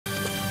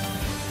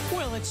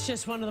Well, it's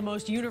just one of the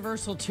most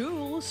universal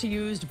tools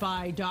used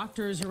by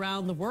doctors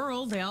around the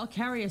world. They all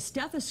carry a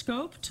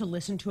stethoscope to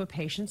listen to a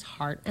patient's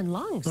heart and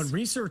lungs. But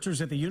researchers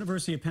at the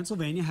University of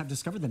Pennsylvania have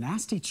discovered the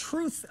nasty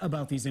truth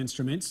about these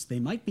instruments. They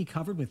might be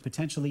covered with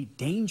potentially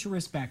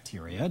dangerous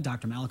bacteria.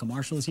 Dr. Malika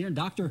Marshall is here. And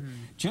Doctor,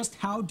 just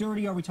how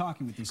dirty are we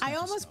talking with these stethoscopes?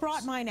 I almost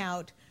brought mine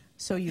out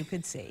so you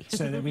could see.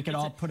 So that we could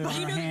all put it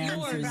on our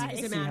hands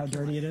and see how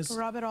dirty it is?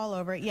 Rub it all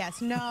over it. Yes,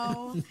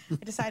 no,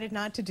 I decided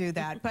not to do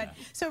that. But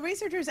so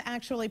researchers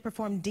actually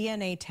performed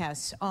DNA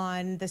tests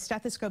on the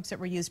stethoscopes that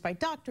were used by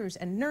doctors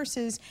and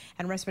nurses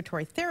and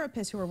respiratory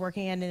therapists who were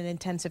working in an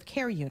intensive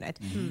care unit.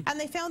 And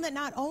they found that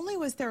not only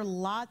was there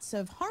lots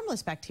of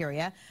harmless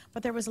bacteria,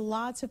 but there was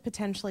lots of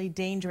potentially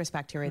dangerous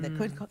bacteria that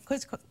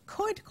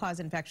could cause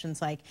infections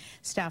like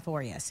Staph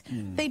aureus.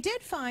 They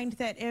did find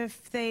that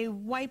if they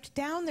wiped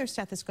down their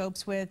stethoscopes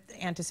with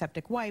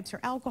antiseptic wipes or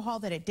alcohol,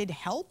 that it did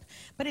help,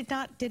 but it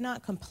did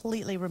not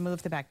completely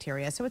remove the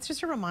bacteria. So it's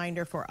just a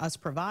reminder for us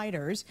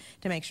providers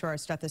to make sure our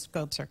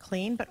stethoscopes are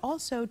clean, but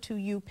also to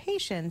you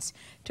patients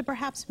to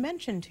perhaps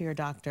mention to your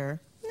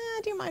doctor,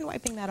 do you mind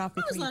wiping that off?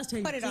 When was the last time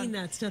you cleaned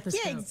that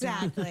stethoscope? Yeah,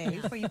 exactly.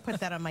 Before you put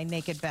that on my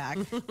naked back.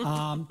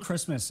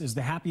 Christmas is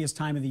the happiest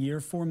time of the year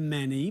for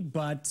many,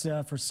 but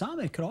for some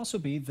it could also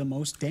be the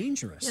most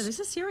dangerous. Yeah, this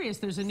is serious.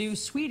 There's a new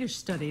Swedish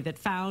study that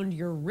found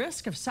your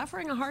risk of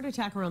suffering a heart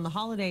attack around the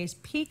holidays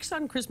peaks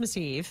on Christmas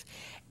Eve.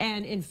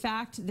 And in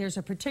fact, there's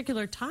a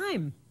particular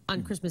time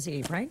on Christmas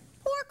Eve, right?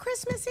 Or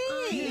Christmas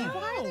Eve.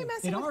 Why are they messing with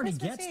Christmas Eve? It already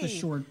gets the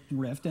short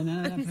rift, and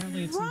then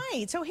apparently it's...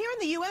 Right. So here in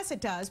the U.S.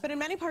 it does, but in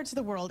many parts of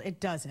the world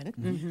it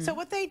doesn't. So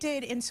what they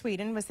did in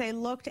Sweden was they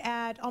looked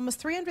at almost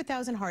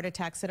 300,000 heart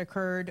attacks that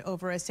occurred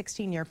over a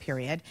 16-year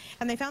period,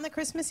 and they found that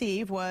Christmas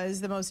Eve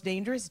was the most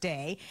dangerous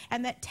day,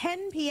 and that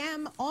 10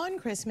 p.m. on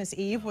Christmas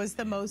Eve was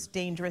the most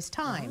dangerous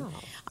time.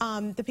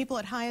 The people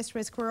at highest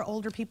risk were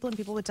older people and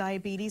people with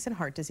diabetes and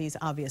heart disease,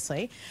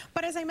 obviously.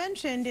 But as I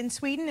mentioned, in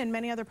Sweden and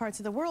many other parts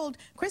of the world,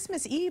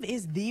 Christmas Eve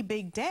is the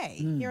big day.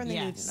 Here in the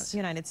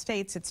United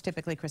States, it's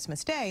typically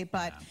Christmas Day,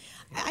 but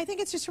I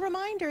think it's just a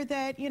reminder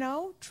that, you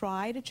know,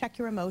 try to check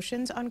your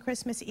emotions on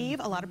Christmas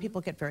Eve. A lot of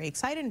people get very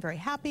excited and very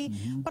happy,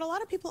 but a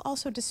lot of people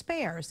also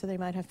despair, so they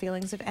might have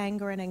feelings of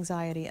anger and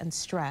anxiety and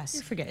stress.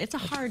 You forget, it's a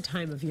hard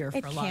time of year for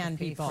a lot of people. It can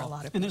be for a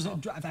lot of And people.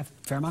 there's a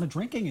fair amount of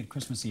drinking at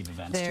Christmas Eve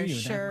events, There too.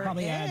 sure That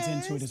probably adds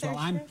into it as well.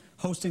 I'm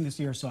hosting this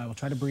year, so I will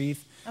try to breathe.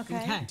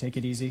 Okay. Take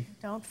it easy.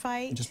 Don't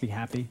fight. And just be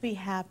happy. Be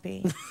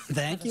happy.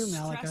 Thank you,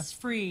 Malika.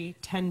 Stress-free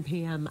 10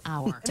 p.m.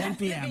 hour. 10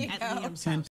 p.m. At Liam's house.